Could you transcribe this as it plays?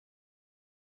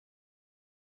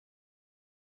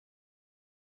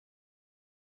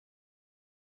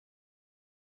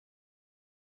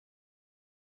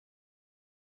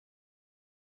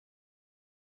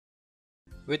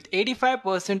With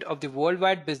 85% of the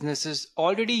worldwide businesses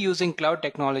already using cloud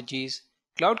technologies,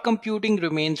 cloud computing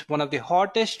remains one of the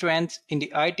hottest trends in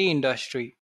the IT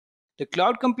industry. The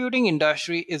cloud computing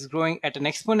industry is growing at an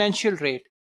exponential rate,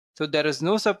 so there is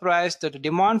no surprise that the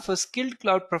demand for skilled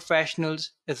cloud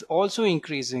professionals is also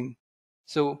increasing.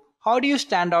 So, how do you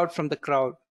stand out from the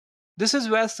crowd? This is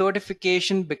where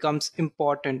certification becomes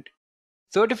important.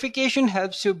 Certification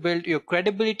helps you build your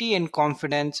credibility and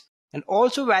confidence and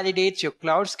also validates your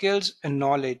cloud skills and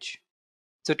knowledge.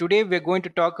 So today we're going to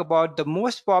talk about the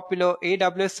most popular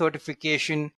AWS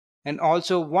certification and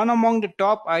also one among the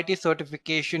top IT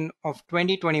certification of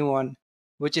 2021,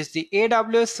 which is the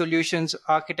AWS Solutions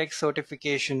Architect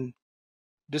Certification.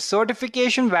 This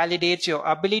certification validates your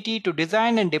ability to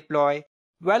design and deploy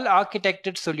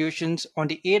well-architected solutions on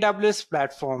the AWS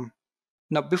platform.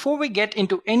 Now, before we get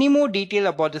into any more detail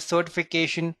about the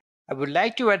certification, I would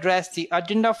like to address the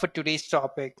agenda for today's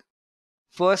topic.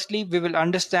 Firstly, we will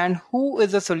understand who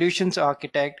is a solutions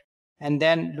architect and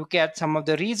then look at some of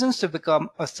the reasons to become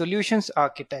a solutions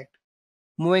architect.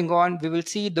 Moving on, we will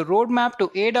see the roadmap to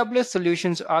AWS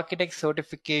Solutions Architect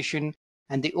Certification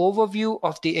and the overview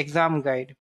of the exam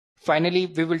guide. Finally,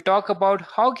 we will talk about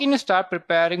how can you start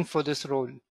preparing for this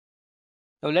role.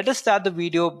 Now let us start the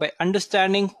video by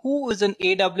understanding who is an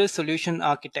AWS Solution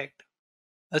Architect.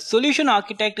 A solution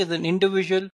architect is an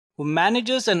individual who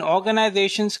manages an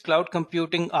organization's cloud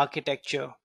computing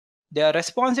architecture. They are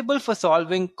responsible for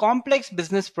solving complex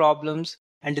business problems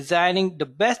and designing the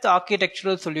best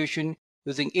architectural solution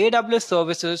using AWS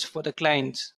services for the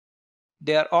clients.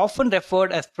 They are often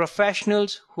referred as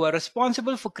professionals who are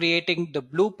responsible for creating the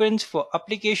blueprints for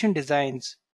application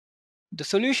designs. The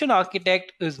solution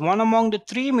architect is one among the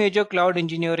three major cloud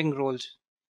engineering roles.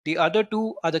 The other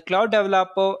two are the cloud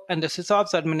developer and the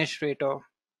SysOps administrator.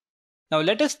 Now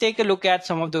let us take a look at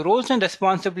some of the roles and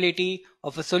responsibility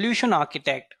of a solution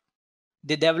architect.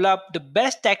 They develop the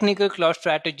best technical cloud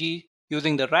strategy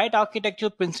using the right architectural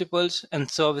principles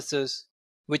and services,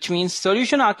 which means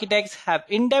solution architects have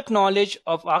in-depth knowledge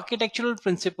of architectural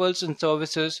principles and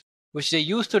services which they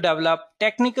use to develop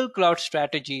technical cloud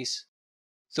strategies.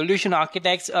 Solution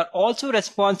architects are also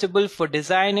responsible for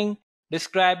designing,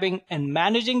 describing, and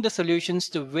managing the solutions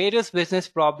to various business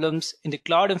problems in the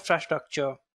cloud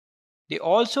infrastructure. They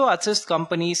also assist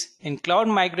companies in cloud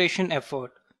migration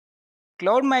effort.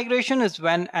 Cloud migration is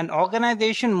when an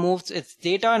organization moves its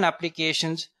data and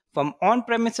applications from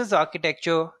on-premises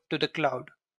architecture to the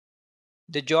cloud.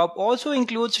 The job also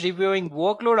includes reviewing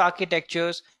workload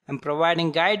architectures and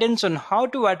providing guidance on how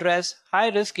to address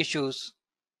high-risk issues.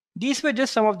 These were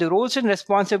just some of the roles and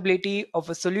responsibility of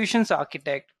a solutions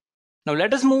architect. Now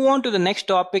let us move on to the next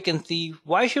topic and see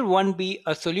why should one be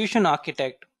a solution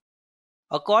architect.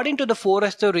 According to the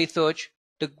Forrester research,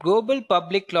 the global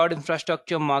public cloud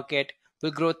infrastructure market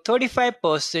will grow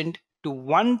 35% to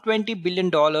 $120 billion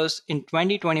in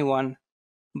 2021.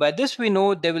 By this we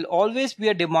know there will always be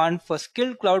a demand for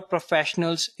skilled cloud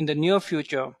professionals in the near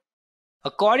future.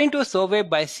 According to a survey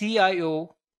by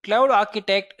CIO, cloud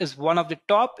architect is one of the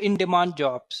top in-demand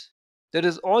jobs. There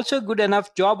is also good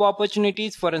enough job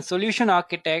opportunities for a solution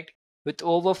architect with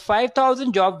over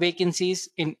 5,000 job vacancies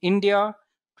in India,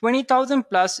 20,000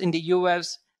 plus in the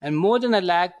US, and more than 1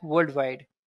 lakh worldwide.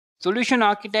 Solution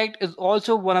architect is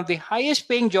also one of the highest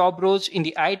paying job roles in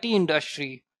the IT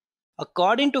industry.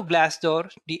 According to Glassdoor,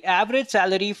 the average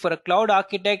salary for a cloud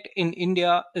architect in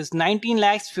India is 19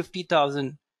 lakhs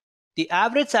 50,000. The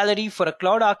average salary for a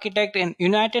cloud architect in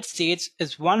United States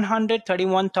is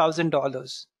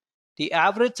 $131,000. The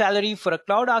average salary for a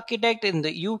cloud architect in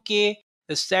the UK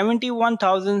is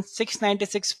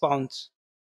 £71,696.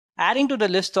 Adding to the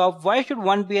list of why should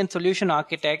one be a solution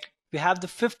architect, we have the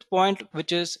fifth point,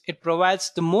 which is it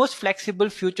provides the most flexible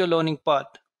future learning path.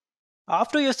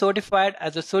 After you're certified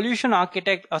as a solution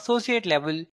architect associate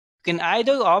level, you can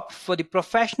either opt for the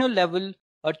professional level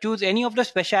or choose any of the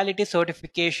specialty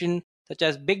certification such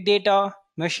as big data,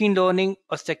 machine learning,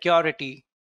 or security.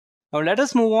 Now let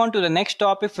us move on to the next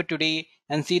topic for today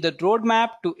and see the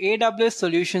roadmap to AWS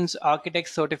Solutions Architect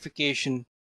Certification.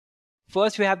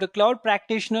 First, we have the Cloud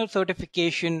Practitioner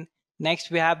Certification.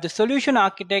 Next, we have the Solution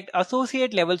Architect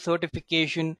Associate Level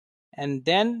Certification, and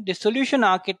then the Solution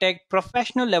Architect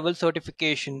Professional Level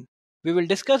Certification. We will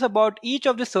discuss about each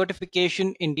of the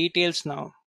certification in details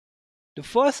now. The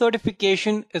first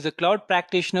certification is a Cloud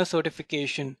Practitioner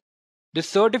Certification. This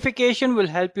certification will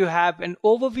help you have an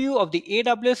overview of the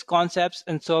AWS concepts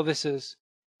and services,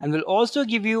 and will also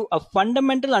give you a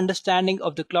fundamental understanding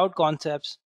of the cloud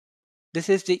concepts. This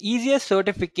is the easiest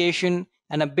certification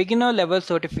and a beginner level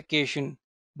certification.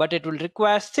 but it will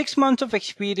require 6 months of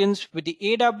experience with the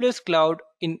AWS cloud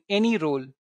in any role.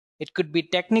 It could be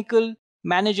technical,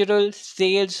 managerial,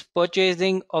 sales,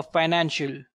 purchasing, or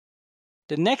financial.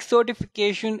 The next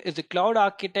certification is the Cloud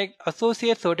Architect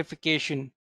Associate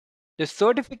Certification. This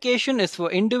certification is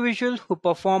for individuals who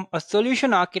perform a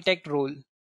solution architect role.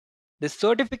 This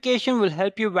certification will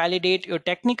help you validate your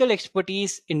technical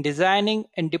expertise in designing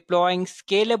and deploying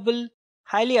scalable,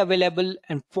 highly available,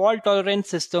 and fault-tolerant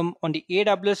systems on the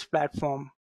AWS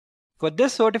platform. For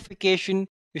this certification,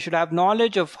 you should have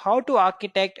knowledge of how to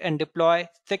architect and deploy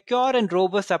secure and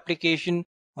robust applications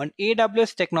on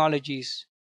AWS technologies,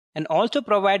 and also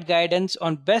provide guidance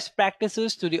on best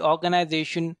practices to the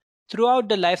organization throughout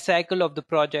the lifecycle of the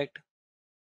project.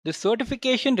 This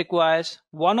certification requires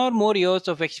 1 or more years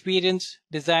of experience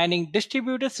designing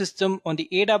distributed systems on the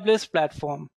AWS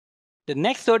platform. The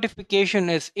next certification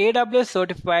is AWS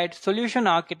Certified Solution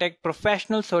Architect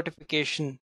Professional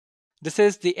Certification. This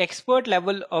is the expert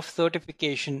level of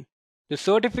certification. The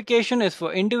certification is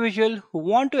for individuals who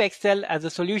want to excel as a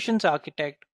solutions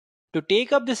architect. To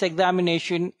take up this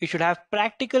examination, you should have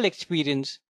practical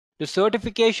experience. The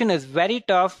certification is very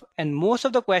tough and most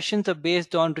of the questions are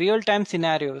based on real-time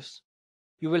scenarios.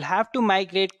 You will have to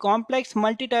migrate complex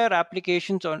multi-tier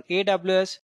applications on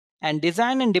AWS and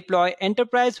design and deploy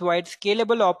enterprise-wide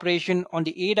scalable operation on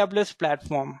the AWS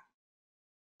platform.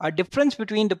 A difference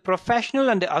between the professional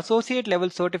and the associate level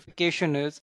certification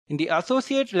is, in the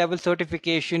associate level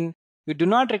certification, you do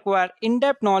not require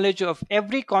in-depth knowledge of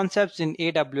every concept in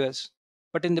AWS.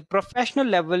 But in the professional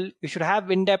level, you should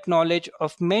have in-depth knowledge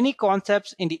of many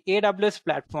concepts in the AWS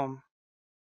platform.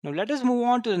 Now let us move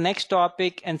on to the next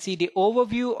topic and see the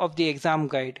overview of the exam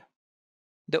guide.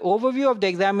 The overview of the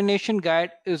examination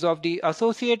guide is of the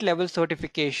associate level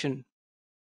certification.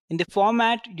 In the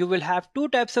format, you will have 2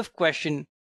 types of question.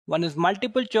 One is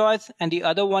multiple choice and the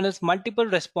other one is multiple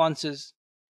responses.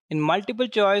 In multiple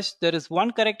choice, there is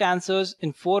 1 correct answers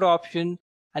in 4 options,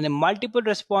 and in multiple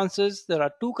responses, there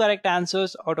are 2 correct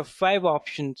answers out of 5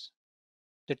 options.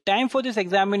 The time for this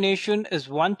examination is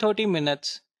 130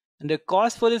 minutes, and the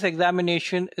cost for this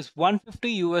examination is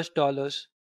 $150.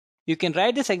 You can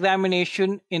write this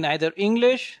examination in either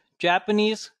English,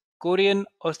 Japanese, Korean,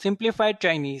 or simplified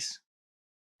Chinese.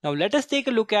 Now let us take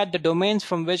a look at the domains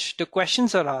from which the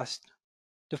questions are asked.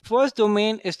 The first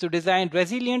domain is to design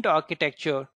resilient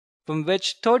architecture, from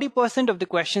which 30% of the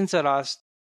questions are asked.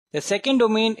 The second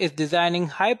domain is designing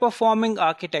high-performing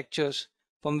architectures,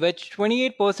 from which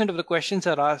 28% of the questions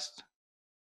are asked.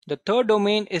 The third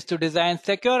domain is to design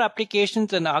secure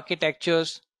applications and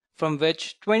architectures, from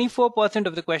which 24%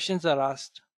 of the questions are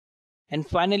asked. And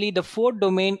finally, the fourth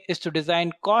domain is to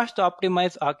design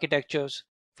cost-optimized architectures,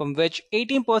 from which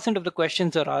 18% of the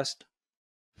questions are asked.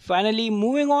 Finally,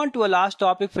 moving on to a last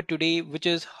topic for today, which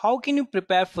is how can you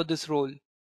prepare for this role?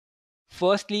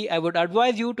 Firstly, I would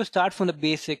advise you to start from the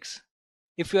basics.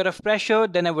 If you are a fresher,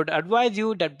 then I would advise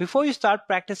you that before you start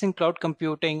practicing cloud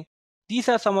computing, these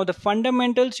are some of the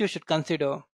fundamentals you should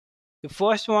consider. The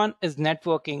first one is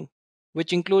networking,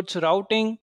 which includes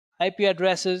routing, IP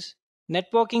addresses,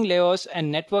 networking layers,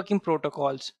 and networking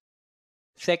protocols.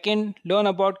 Second, learn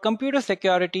about computer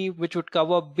security, which would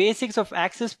cover basics of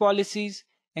access policies,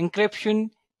 encryption,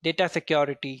 data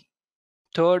security.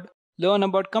 Third, learn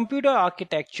about computer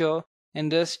architecture. In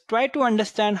this, try to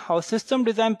understand how system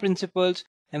design principles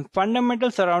and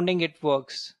fundamentals surrounding it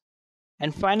works.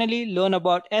 And finally, learn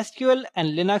about SQL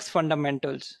and Linux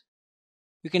fundamentals.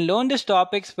 You can learn these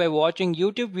topics by watching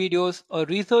YouTube videos or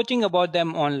researching about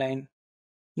them online.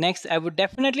 Next, I would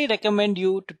definitely recommend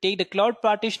you to take the Cloud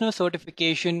Practitioner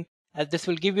certification, as this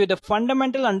will give you the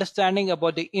fundamental understanding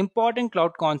about the important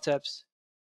cloud concepts.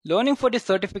 Learning for this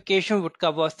certification would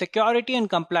cover security and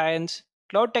compliance,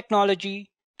 cloud technology,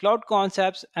 cloud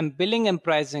concepts, and billing and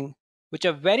pricing, which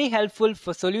are very helpful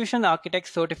for Solution Architect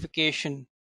certification.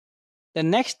 The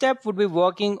next step would be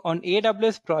working on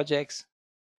AWS projects.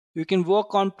 You can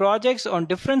work on projects on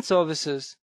different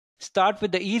services. Start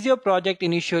with the easier project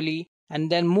initially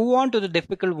and then move on to the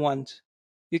difficult ones.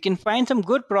 You can find some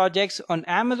good projects on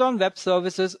Amazon Web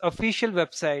Services official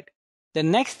website. The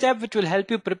next step which will help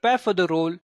you prepare for the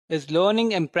role is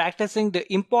learning and practicing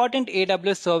the important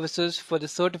AWS services for the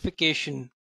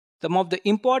certification. Some of the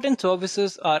important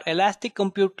services are Elastic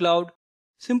Compute Cloud,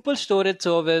 Simple Storage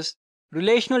Service,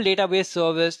 Relational Database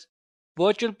Service,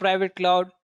 Virtual Private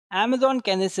Cloud, Amazon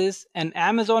Kinesis, and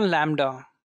Amazon Lambda.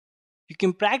 You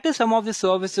can practice some of the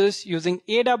services using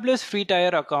AWS Free Tier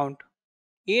account.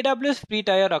 AWS Free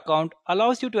Tier account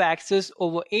allows you to access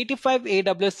over 85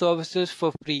 AWS services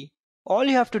for free. All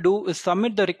you have to do is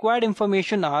submit the required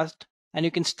information asked, and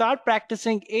you can start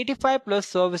practicing 85 plus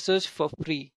services for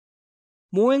free.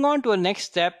 Moving on to our next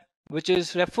step, which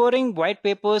is referring white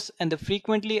papers and the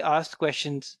frequently asked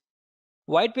questions.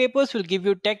 White papers will give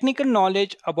you technical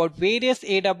knowledge about various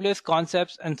AWS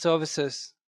concepts and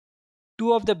services.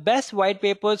 Two of the best white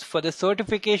papers for the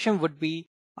certification would be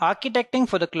Architecting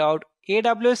for the Cloud,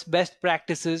 AWS Best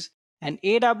Practices, and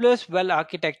AWS Well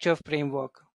Architecture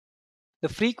Framework. The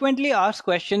frequently asked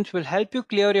questions will help you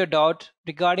clear your doubts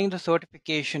regarding the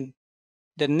certification.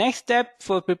 The next step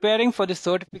for preparing for the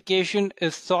certification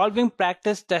is solving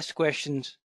practice test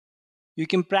questions. You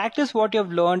can practice what you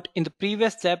have learned in the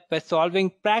previous step by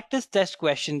solving practice test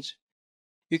questions.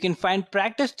 You can find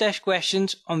practice test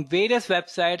questions on various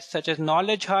websites such as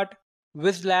Knowledge Hut,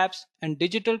 Wiz Labs, and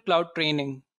Digital Cloud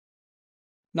Training.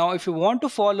 Now, if you want to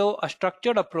follow a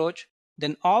structured approach,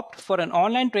 then opt for an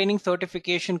online training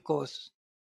certification course.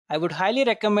 I would highly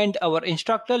recommend our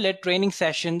instructor-led training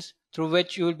sessions through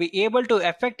which you will be able to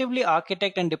effectively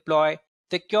architect and deploy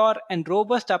secure and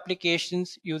robust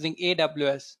applications using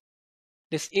AWS.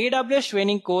 This AWS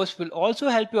training course will also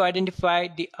help you identify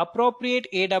the appropriate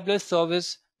AWS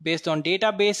service based on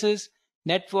databases,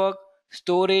 network,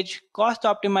 storage, cost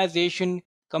optimization,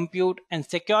 compute, and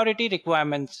security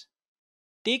requirements.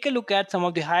 Take a look at some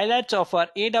of the highlights of our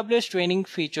AWS training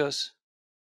features.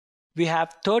 We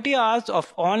have 30 hours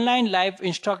of online live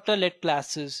instructor-led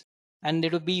classes, and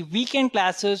there will be weekend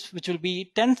classes which will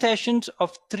be 10 sessions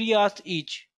of 3 hours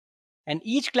each. And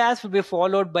each class will be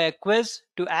followed by a quiz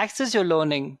to access your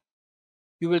learning.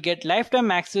 You will get lifetime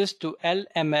access to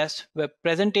LMS where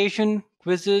presentation,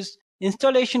 quizzes,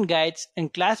 installation guides,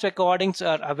 and class recordings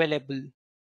are available.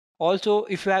 Also,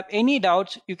 if you have any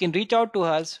doubts, you can reach out to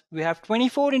us. We have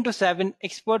 24/7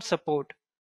 expert support.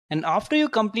 And after you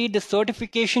complete the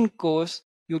certification course,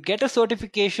 you get a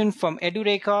certification from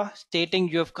Edureka stating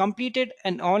you have completed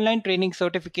an online training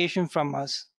certification from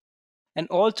us. And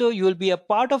also you will be a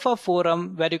part of our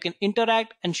forum where you can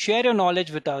interact and share your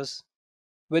knowledge with us.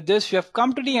 With this, we have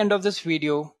come to the end of this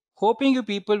video. Hoping you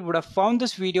people would have found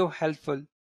this video helpful.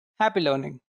 Happy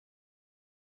learning.